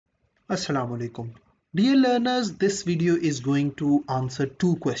Assalamu alaikum. Dear learners, this video is going to answer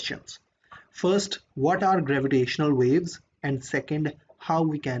two questions. First, what are gravitational waves? And second, how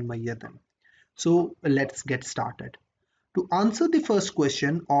we can measure them. So let's get started. To answer the first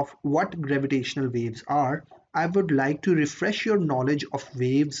question of what gravitational waves are, I would like to refresh your knowledge of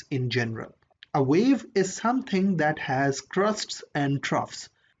waves in general. A wave is something that has crusts and troughs.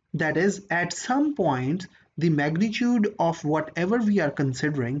 That is, at some point, the magnitude of whatever we are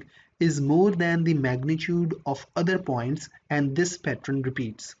considering is more than the magnitude of other points, and this pattern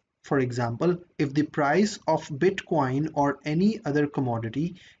repeats. For example, if the price of Bitcoin or any other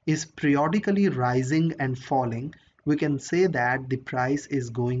commodity is periodically rising and falling, we can say that the price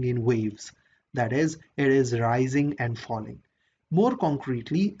is going in waves. That is, it is rising and falling. More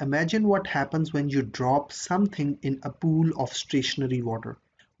concretely, imagine what happens when you drop something in a pool of stationary water.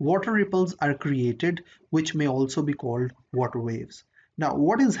 Water ripples are created, which may also be called water waves. Now,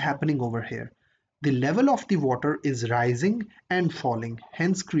 what is happening over here? The level of the water is rising and falling,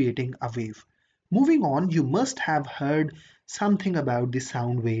 hence creating a wave. Moving on, you must have heard something about the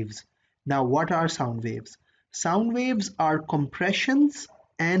sound waves. Now, what are sound waves? Sound waves are compressions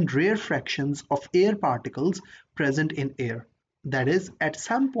and rarefactions of air particles present in air. That is, at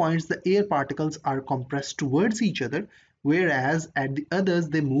some points the air particles are compressed towards each other, whereas at the others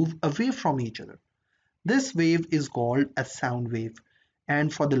they move away from each other. This wave is called a sound wave.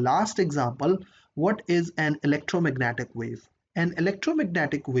 And for the last example, what is an electromagnetic wave? An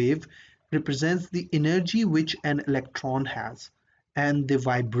electromagnetic wave represents the energy which an electron has, and they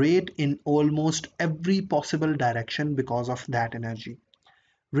vibrate in almost every possible direction because of that energy.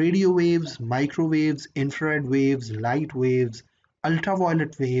 Radio waves, microwaves, infrared waves, light waves,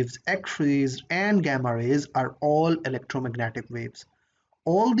 ultraviolet waves, X-rays, and gamma rays are all electromagnetic waves.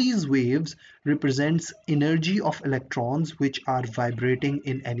 All these waves represents energy of electrons which are vibrating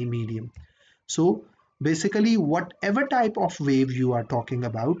in any medium. So basically whatever type of wave you are talking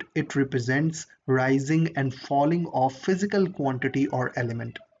about, it represents rising and falling of physical quantity or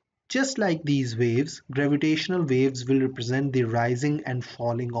element. Just like these waves, gravitational waves will represent the rising and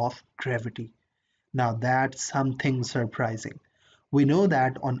falling of gravity. Now that's something surprising. We know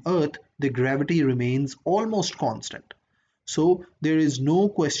that on Earth the gravity remains almost constant. So there is no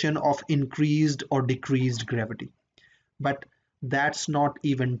question of increased or decreased gravity. But that's not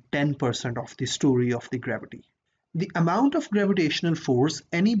even 10% of the story of the gravity. The amount of gravitational force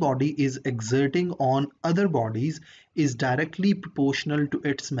any body is exerting on other bodies is directly proportional to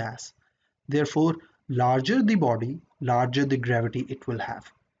its mass. Therefore, larger the body, larger the gravity it will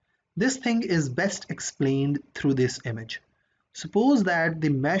have. This thing is best explained through this image. Suppose that the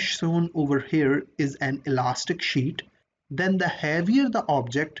mesh shown over here is an elastic sheet, then the heavier the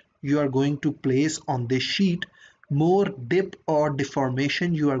object you are going to place on this sheet, more dip or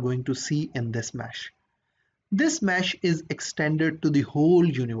deformation you are going to see in this mesh. This mesh is extended to the whole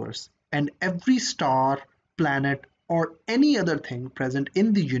universe, and every star, planet, or any other thing present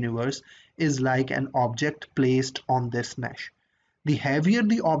in the universe is like an object placed on this mesh. The heavier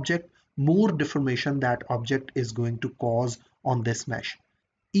the object, more deformation that object is going to cause on this mesh.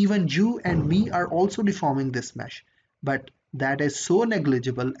 Even you and me are also deforming this mesh, but that is so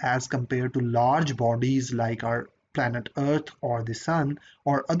negligible as compared to large bodies like our planet Earth or the Sun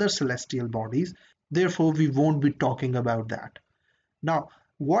or other celestial bodies. Therefore, we won't be talking about that. Now,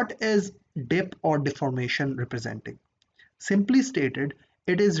 what is dip or deformation representing? Simply stated,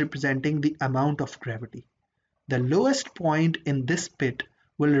 it is representing the amount of gravity. The lowest point in this pit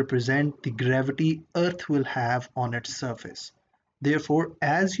will represent the gravity Earth will have on its surface. Therefore,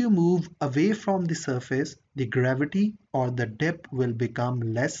 as you move away from the surface, the gravity or the dip will become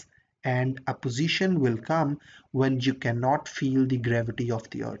less, and a position will come when you cannot feel the gravity of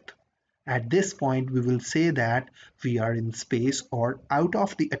the Earth. At this point, we will say that we are in space or out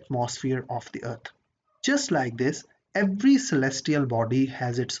of the atmosphere of the Earth. Just like this, every celestial body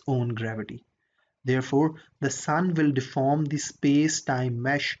has its own gravity. Therefore, the Sun will deform the space-time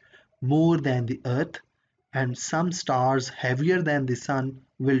mesh more than the Earth, and some stars heavier than the Sun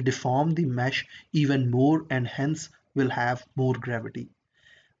will deform the mesh even more and hence will have more gravity.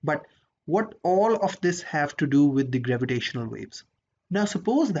 But what all of this have to do with the gravitational waves? Now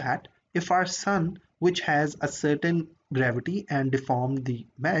suppose that if our Sun, which has a certain gravity and deformed the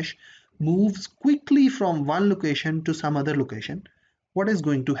mesh, moves quickly from one location to some other location, what is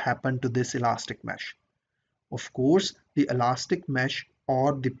going to happen to this elastic mesh? Of course, the elastic mesh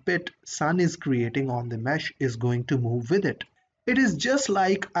or the pit Sun is creating on the mesh is going to move with it. It is just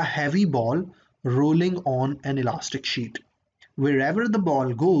like a heavy ball rolling on an elastic sheet. Wherever the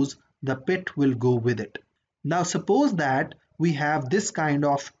ball goes, the pit will go with it. Now suppose that we have this kind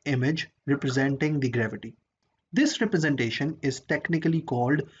of image representing the gravity. This representation is technically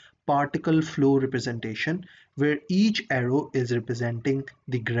called particle flow representation, where each arrow is representing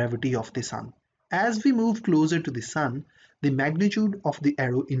the gravity of the sun. As we move closer to the sun, the magnitude of the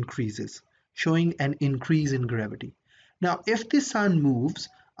arrow increases, showing an increase in gravity. Now, if the sun moves,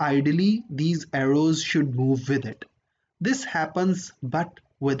 ideally these arrows should move with it. This happens but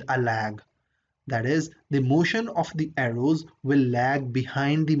with a lag. That is, the motion of the arrows will lag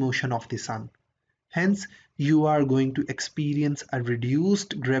behind the motion of the sun. Hence, you are going to experience a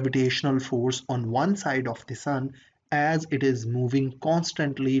reduced gravitational force on one side of the sun as it is moving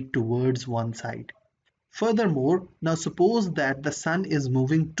constantly towards one side. Furthermore, now suppose that the sun is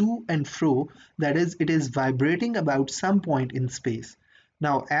moving to and fro, that is, it is vibrating about some point in space.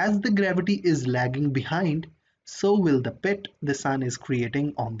 Now, as the gravity is lagging behind, so will the pit the sun is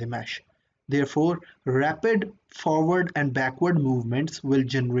creating on the mesh. Therefore, rapid forward and backward movements will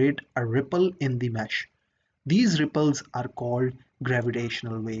generate a ripple in the mesh. These ripples are called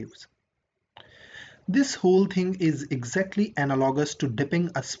gravitational waves. This whole thing is exactly analogous to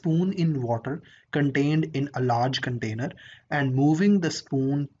dipping a spoon in water contained in a large container and moving the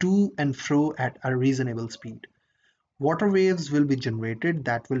spoon to and fro at a reasonable speed. Water waves will be generated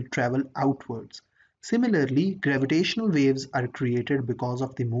that will travel outwards. Similarly, gravitational waves are created because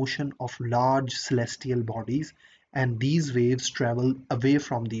of the motion of large celestial bodies, and these waves travel away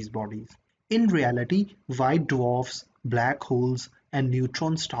from these bodies. In reality, white dwarfs, black holes, and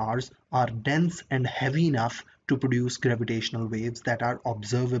neutron stars are dense and heavy enough to produce gravitational waves that are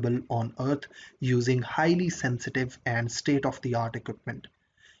observable on Earth using highly sensitive and state-of-the-art equipment.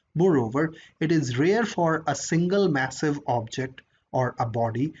 Moreover, it is rare for a single massive object or a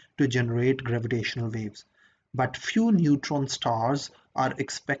body to generate gravitational waves, but few neutron stars are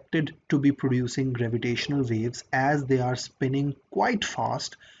expected to be producing gravitational waves as they are spinning quite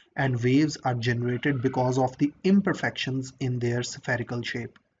fast, and waves are generated because of the imperfections in their spherical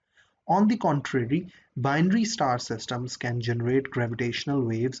shape. On the contrary, binary star systems can generate gravitational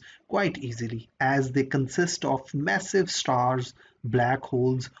waves quite easily as they consist of massive stars, black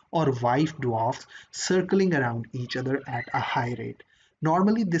holes, or white dwarfs circling around each other at a high rate.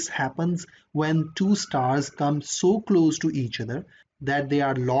 Normally, this happens when two stars come so close to each other that they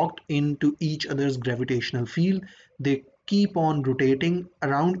are locked into each other's gravitational field. They keep on rotating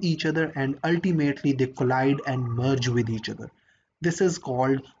around each other and ultimately they collide and merge with each other. This is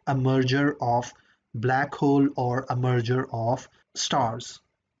called a merger of black hole or a merger of stars.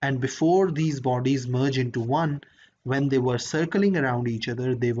 And before these bodies merge into one, when they were circling around each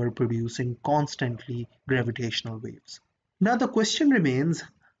other, they were producing constantly gravitational waves. Now the question remains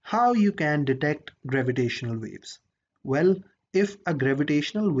how you can detect gravitational waves. Well, if a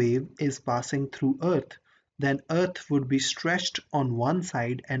gravitational wave is passing through Earth, then Earth would be stretched on one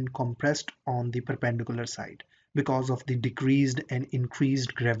side and compressed on the perpendicular side because of the decreased and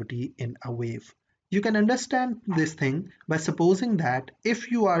increased gravity in a wave. You can understand this thing by supposing that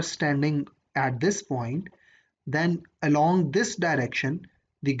if you are standing at this point, then along this direction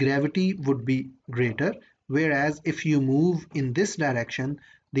the gravity would be greater, whereas if you move in this direction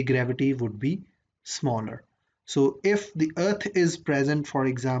the gravity would be smaller. So if the earth is present, for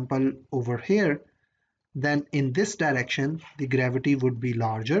example, over here, then in this direction the gravity would be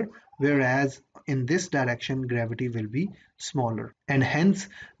larger, whereas in this direction gravity will be smaller, and hence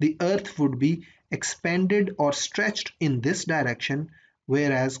the earth would be expanded or stretched in this direction,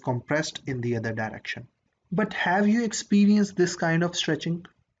 whereas compressed in the other direction. But have you experienced this kind of stretching?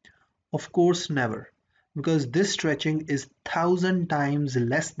 Of course never, because this stretching is 1,000 times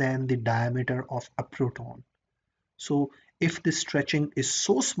less than the diameter of a proton. So if this stretching is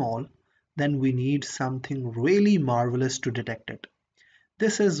so small, then we need something really marvelous to detect it.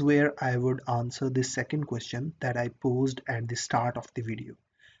 This is where I would answer the second question that I posed at the start of the video.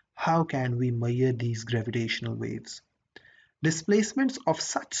 How can we measure these gravitational waves? Displacements of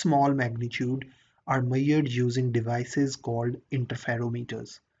such small magnitude are measured using devices called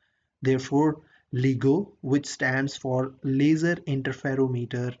interferometers. Therefore, LIGO, which stands for Laser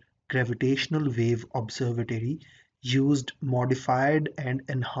Interferometer Gravitational Wave Observatory, used modified and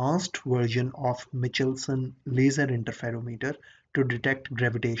enhanced version of Michelson Laser Interferometer to detect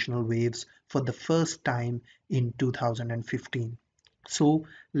gravitational waves for the first time in 2015. So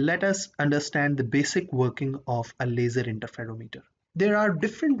let us understand the basic working of a laser interferometer. There are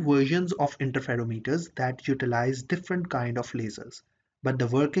different versions of interferometers that utilize different kind of lasers, but the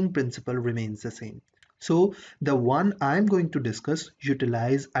working principle remains the same. So the one I'm going to discuss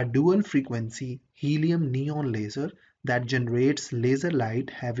utilize a dual frequency helium neon laser that generates laser light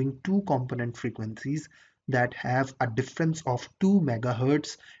having two component frequencies, that have a difference of 2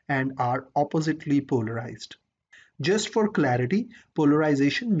 megahertz and are oppositely polarized. Just for clarity,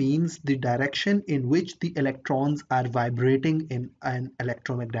 polarization means the direction in which the electrons are vibrating in an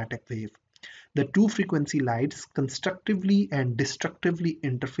electromagnetic wave. The two frequency lights constructively and destructively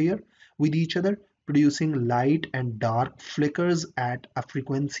interfere with each other, producing light and dark flickers at a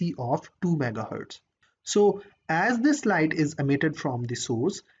frequency of 2 megahertz. So, as this light is emitted from the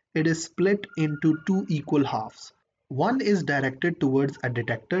source, it is split into two equal halves. One is directed towards a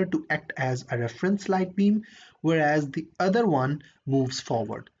detector to act as a reference light beam, whereas the other one moves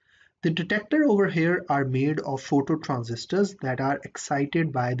forward. The detector over here are made of phototransistors that are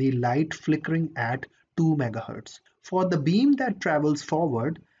excited by the light flickering at 2 megahertz. For the beam that travels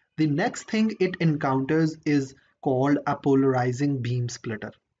forward, the next thing it encounters is called a polarizing beam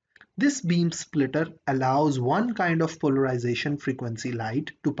splitter. This beam splitter allows one kind of polarization frequency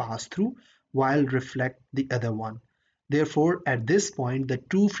light to pass through while reflect the other one. Therefore, at this point, the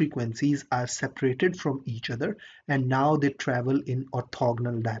two frequencies are separated from each other and now they travel in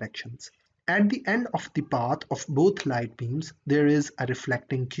orthogonal directions. At the end of the path of both light beams, there is a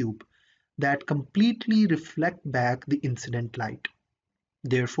reflecting cube that completely reflect back the incident light.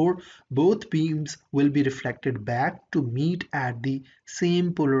 Therefore, both beams will be reflected back to meet at the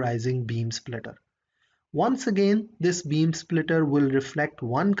same polarizing beam splitter. Once again, this beam splitter will reflect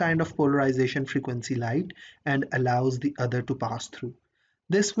one kind of polarization frequency light and allows the other to pass through.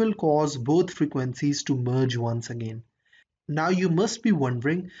 This will cause both frequencies to merge once again. Now you must be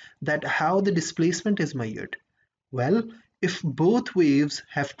wondering that how the displacement is measured. Well, if both waves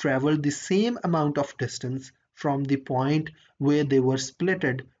have traveled the same amount of distance from the point where they were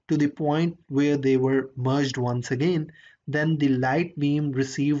splitted to the point where they were merged once again, then the light beam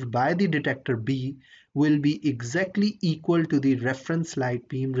received by the detector B will be exactly equal to the reference light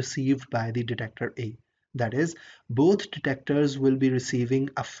beam received by the detector A. That is, both detectors will be receiving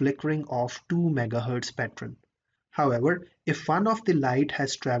a flickering of 2 megahertz pattern. However, if one of the light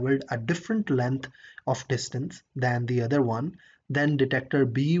has traveled a different length of distance than the other one, then detector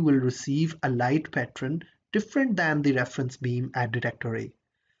B will receive a light pattern different than the reference beam at detector A.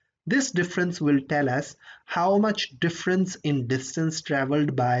 This difference will tell us how much difference in distance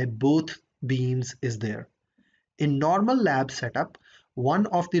traveled by both beams is there. In normal lab setup, one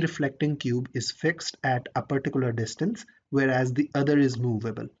of the reflecting cube is fixed at a particular distance, whereas the other is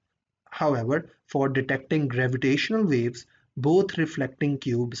movable. However, for detecting gravitational waves, both reflecting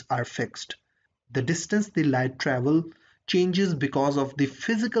cubes are fixed. The distance the light travels changes because of the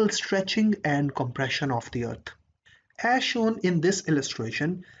physical stretching and compression of the Earth. As shown in this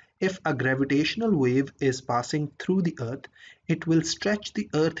illustration, if a gravitational wave is passing through the Earth, it will stretch the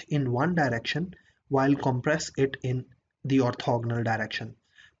Earth in one direction while compress it in the orthogonal direction.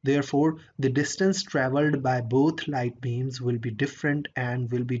 Therefore, the distance traveled by both light beams will be different and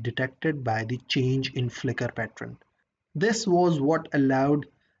will be detected by the change in flicker pattern. This was what allowed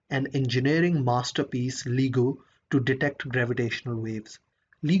an engineering masterpiece LIGO to detect gravitational waves.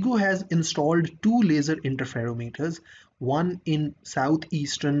 LIGO has installed two laser interferometers, one in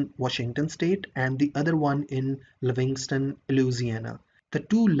southeastern Washington state and the other one in Livingston, Louisiana. The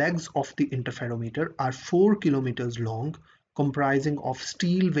two legs of the interferometer are 4 kilometers long, comprising of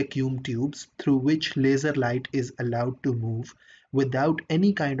steel vacuum tubes through which laser light is allowed to move without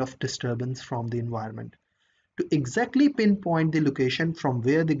any kind of disturbance from the environment. To exactly pinpoint the location from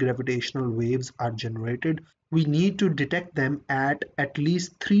where the gravitational waves are generated, we need to detect them at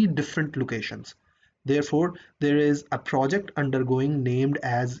least three different locations. Therefore, there is a project undergoing named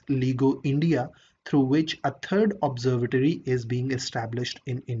as LIGO India, through which a third observatory is being established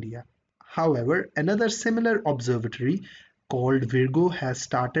in India. However, another similar observatory called Virgo has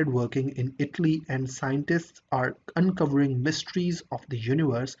started working in Italy, and scientists are uncovering mysteries of the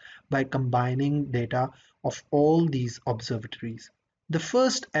universe by combining data of all these observatories. The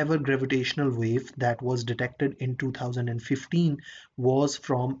first ever gravitational wave that was detected in 2015 was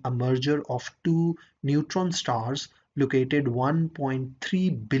from a merger of two neutron stars located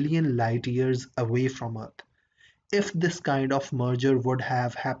 1.3 billion light years away from Earth. If this kind of merger would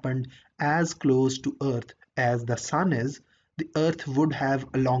have happened as close to Earth as the Sun is, the Earth would have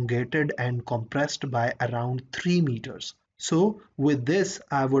elongated and compressed by around 3 meters. So with this,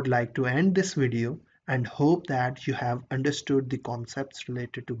 I would like to end this video and hope that you have understood the concepts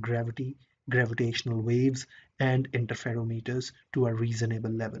related to gravity, gravitational waves, and interferometers to a reasonable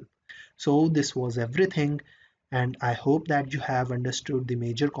level. So this was everything, and I hope that you have understood the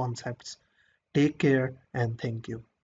major concepts. Take care and thank you.